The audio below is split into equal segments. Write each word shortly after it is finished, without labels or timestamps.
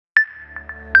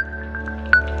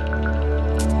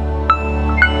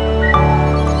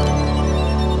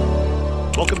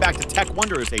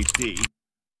Wanderers HD.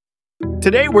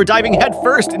 Today we're diving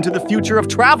headfirst into the future of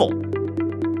travel.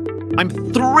 I'm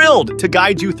thrilled to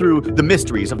guide you through the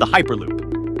mysteries of the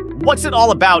Hyperloop. What's it all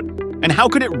about, and how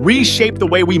could it reshape the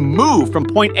way we move from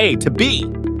point A to B?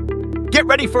 Get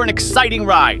ready for an exciting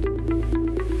ride.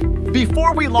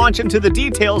 Before we launch into the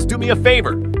details, do me a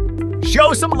favor.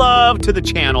 Show some love to the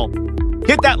channel.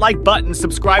 Hit that like button,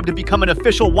 subscribe to become an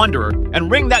official Wanderer, and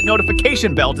ring that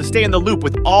notification bell to stay in the loop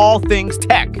with all things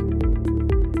tech.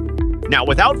 Now,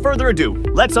 without further ado,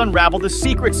 let's unravel the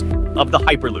secrets of the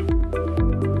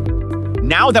Hyperloop.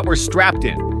 Now that we're strapped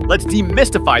in, let's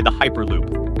demystify the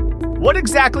Hyperloop. What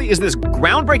exactly is this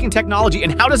groundbreaking technology,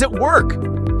 and how does it work?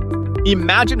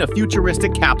 Imagine a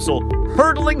futuristic capsule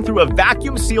hurtling through a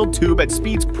vacuum-sealed tube at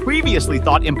speeds previously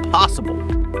thought impossible.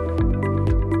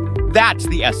 That's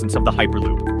the essence of the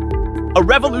Hyperloop. A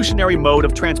revolutionary mode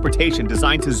of transportation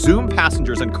designed to zoom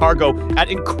passengers and cargo at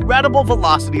incredible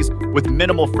velocities with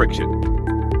minimal friction.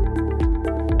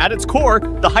 At its core,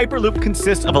 the Hyperloop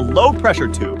consists of a low-pressure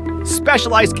tube,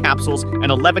 specialized capsules,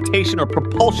 and a levitation or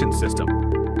propulsion system.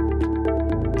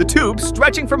 The tube,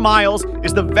 stretching for miles,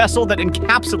 is the vessel that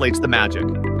encapsulates the magic.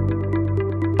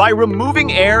 By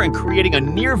removing air and creating a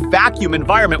near-vacuum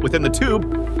environment within the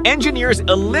tube, engineers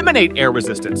eliminate air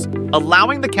resistance,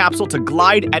 allowing the capsule to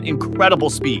glide at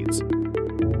incredible speeds.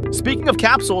 Speaking of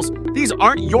capsules, these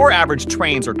aren't your average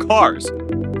trains or cars.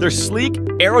 They're sleek,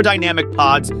 aerodynamic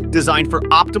pods designed for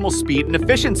optimal speed and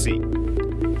efficiency.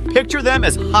 Picture them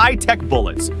as high-tech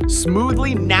bullets,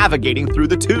 smoothly navigating through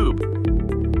the tube.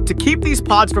 To keep these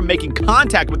pods from making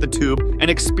contact with the tube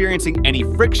and experiencing any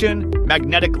friction,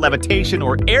 magnetic levitation,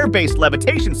 or air-based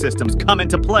levitation systems come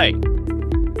into play.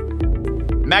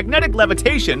 Magnetic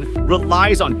levitation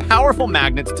relies on powerful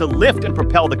magnets to lift and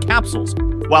propel the capsules,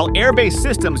 while air-based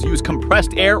systems use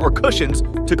compressed air or cushions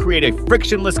to create a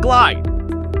frictionless glide.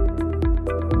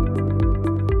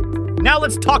 Now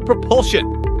let's talk propulsion.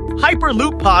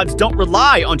 Hyperloop pods don't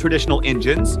rely on traditional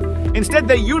engines. Instead,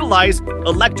 they utilize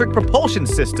electric propulsion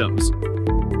systems.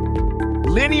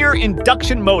 Linear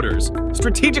induction motors,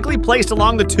 strategically placed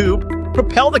along the tube,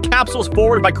 propel the capsules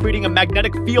forward by creating a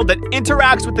magnetic field that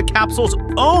interacts with the capsule's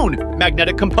own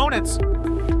magnetic components.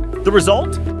 The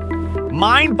result?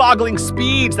 Mind-boggling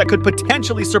speeds that could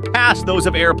potentially surpass those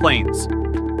of airplanes.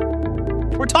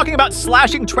 We're talking about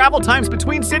slashing travel times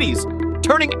between cities,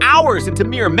 turning hours into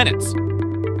mere minutes.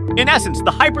 In essence,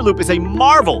 the Hyperloop is a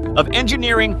marvel of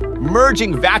engineering,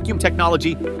 merging vacuum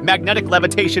technology, magnetic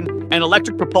levitation, and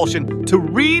electric propulsion to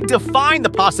redefine the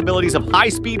possibilities of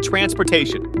high-speed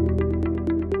transportation.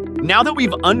 Now that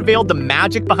we've unveiled the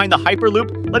magic behind the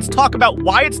Hyperloop, let's talk about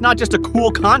why it's not just a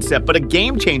cool concept, but a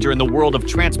game-changer in the world of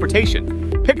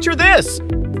transportation. Picture this!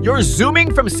 You're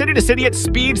zooming from city to city at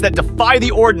speeds that defy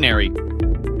the ordinary.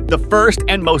 The first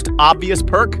and most obvious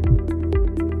perk?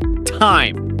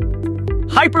 Time.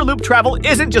 Hyperloop travel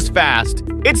isn't just fast,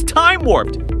 it's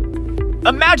time-warped.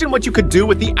 Imagine what you could do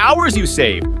with the hours you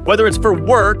save, whether it's for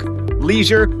work,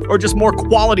 leisure, or just more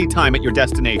quality time at your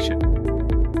destination.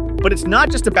 But it's not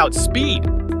just about speed,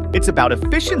 it's about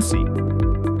efficiency.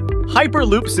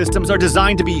 Hyperloop systems are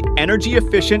designed to be energy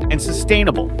efficient and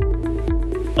sustainable.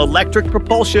 Electric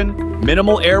propulsion,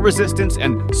 minimal air resistance,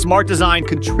 and smart design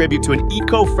contribute to an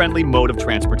eco-friendly mode of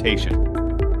transportation.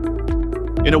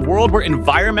 In a world where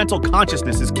environmental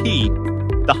consciousness is key,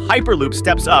 the Hyperloop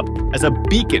steps up as a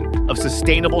beacon of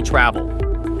sustainable travel.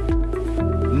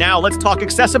 Now let's talk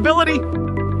accessibility.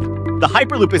 The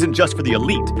Hyperloop isn't just for the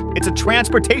elite, it's a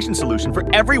transportation solution for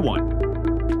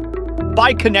everyone.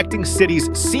 By connecting cities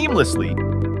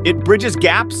seamlessly, it bridges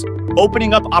gaps,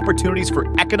 opening up opportunities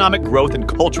for economic growth and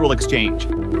cultural exchange.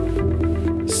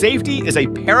 Safety is a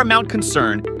paramount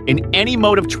concern in any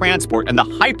mode of transport, and the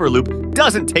Hyperloop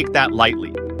doesn't take that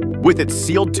lightly. With its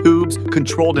sealed tubes,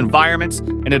 controlled environments,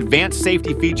 and advanced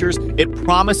safety features, it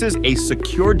promises a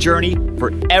secure journey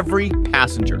for every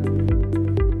passenger.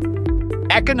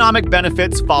 Economic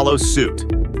benefits follow suit.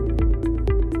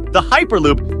 The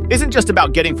Hyperloop isn't just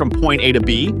about getting from point A to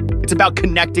B, it's about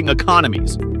connecting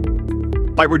economies.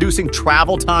 By reducing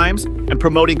travel times and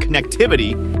promoting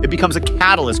connectivity, it becomes a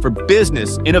catalyst for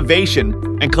business,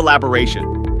 innovation, and collaboration.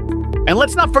 And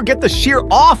let's not forget the sheer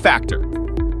awe factor.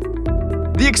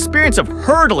 The experience of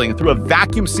hurtling through a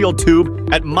vacuum-sealed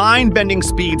tube at mind-bending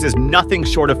speeds is nothing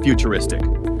short of futuristic.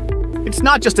 It's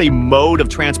not just a mode of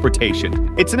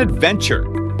transportation, it's an adventure.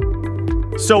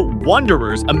 So,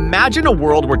 Wanderers, imagine a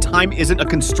world where time isn't a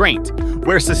constraint,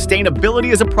 where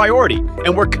sustainability is a priority,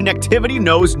 and where connectivity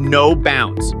knows no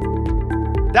bounds.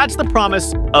 That's the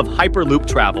promise of Hyperloop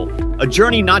travel, a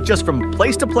journey not just from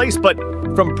place to place, but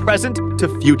from present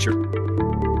to future.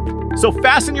 So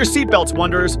fasten your seatbelts,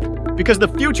 Wanderers, because the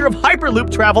future of Hyperloop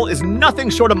travel is nothing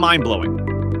short of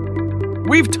mind-blowing.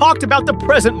 We've talked about the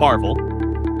present marvel,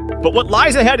 but what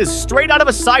lies ahead is straight out of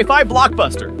a sci-fi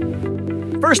blockbuster.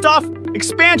 First off,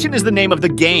 expansion is the name of the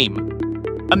game.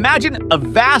 Imagine a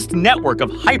vast network of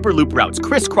Hyperloop routes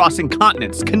crisscrossing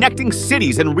continents, connecting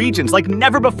cities and regions like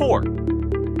never before.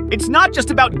 It's not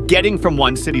just about getting from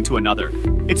one city to another.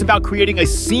 It's about creating a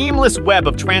seamless web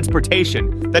of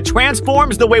transportation that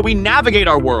transforms the way we navigate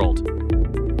our world.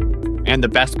 And the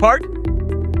best part?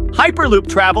 Hyperloop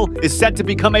travel is set to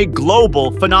become a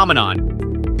global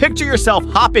phenomenon. Picture yourself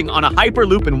hopping on a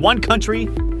Hyperloop in one country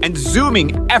and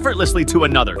zooming effortlessly to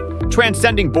another,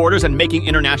 transcending borders and making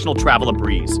international travel a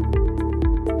breeze.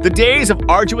 The days of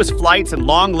arduous flights and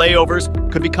long layovers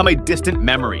could become a distant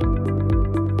memory.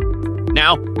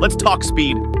 Now, let's talk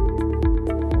speed.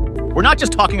 We're not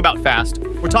just talking about fast,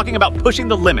 we're talking about pushing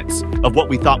the limits of what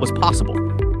we thought was possible.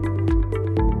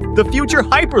 The future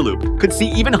Hyperloop could see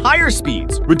even higher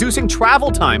speeds, reducing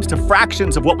travel times to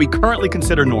fractions of what we currently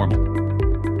consider normal.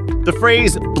 The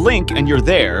phrase, "blink and you're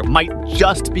there," might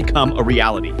just become a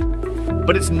reality.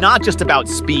 But it's not just about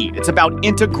speed, it's about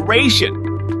integration.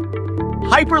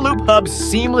 Hyperloop hubs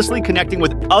seamlessly connecting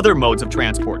with other modes of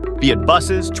transport, be it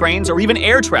buses, trains, or even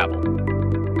air travel.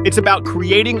 It's about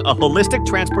creating a holistic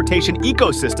transportation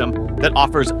ecosystem that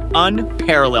offers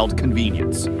unparalleled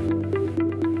convenience.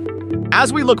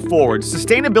 As we look forward,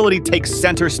 sustainability takes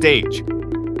center stage.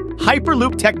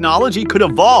 Hyperloop technology could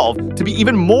evolve to be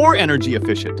even more energy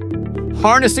efficient,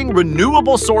 harnessing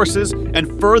renewable sources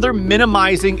and further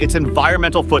minimizing its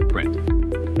environmental footprint.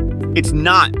 It's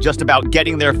not just about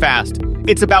getting there fast,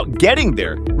 it's about getting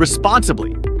there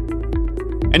responsibly.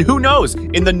 And who knows,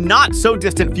 in the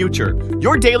not-so-distant future,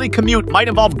 your daily commute might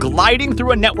involve gliding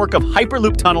through a network of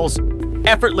Hyperloop tunnels,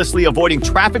 effortlessly avoiding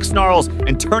traffic snarls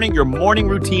and turning your morning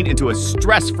routine into a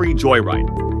stress-free joyride.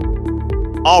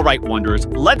 All right, Wanderers,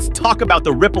 let's talk about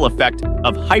the ripple effect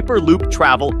of Hyperloop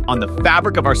travel on the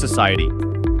fabric of our society.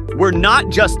 We're not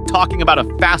just talking about a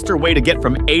faster way to get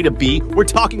from A to B, we're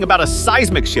talking about a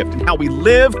seismic shift in how we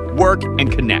live, work, and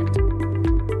connect.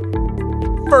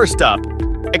 First up,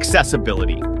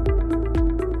 accessibility.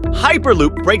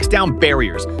 Hyperloop breaks down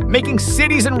barriers, making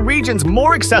cities and regions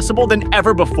more accessible than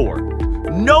ever before.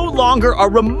 No longer are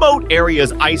remote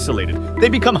areas isolated. They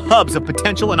become hubs of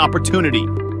potential and opportunity,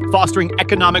 fostering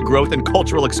economic growth and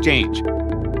cultural exchange.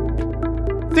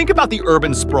 Think about the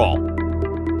urban sprawl.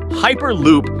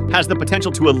 Hyperloop has the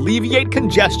potential to alleviate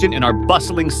congestion in our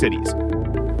bustling cities.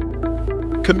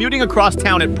 Commuting across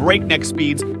town at breakneck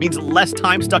speeds means less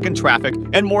time stuck in traffic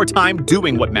and more time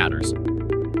doing what matters.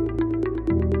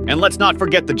 And let's not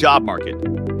forget the job market.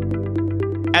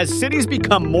 As cities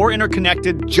become more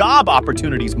interconnected, job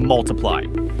opportunities multiply.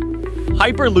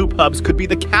 Hyperloop hubs could be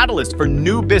the catalyst for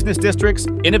new business districts,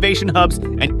 innovation hubs,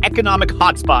 and economic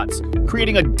hotspots,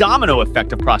 creating a domino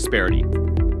effect of prosperity.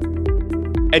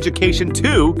 Education,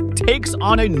 too, takes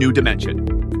on a new dimension.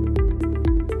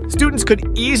 Students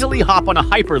could easily hop on a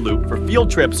Hyperloop for field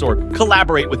trips or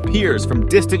collaborate with peers from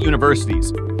distant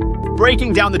universities,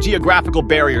 breaking down the geographical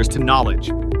barriers to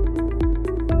knowledge.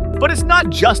 But it's not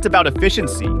just about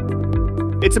efficiency.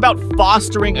 It's about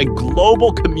fostering a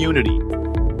global community.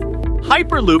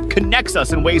 Hyperloop connects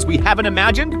us in ways we haven't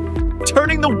imagined,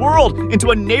 turning the world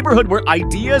into a neighborhood where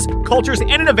ideas, cultures, and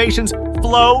innovations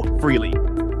flow freely.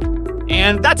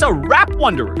 And that's a wrap,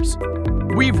 Wanderers.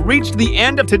 We've reached the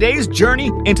end of today's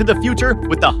journey into the future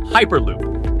with the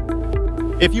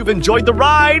Hyperloop. If you've enjoyed the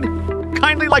ride,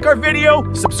 kindly like our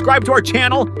video, subscribe to our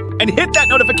channel, and hit that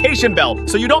notification bell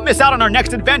so you don't miss out on our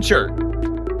next adventure.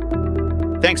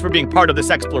 Thanks for being part of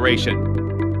this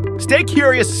exploration. Stay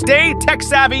curious, stay tech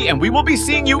savvy, and we will be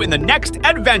seeing you in the next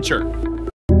adventure.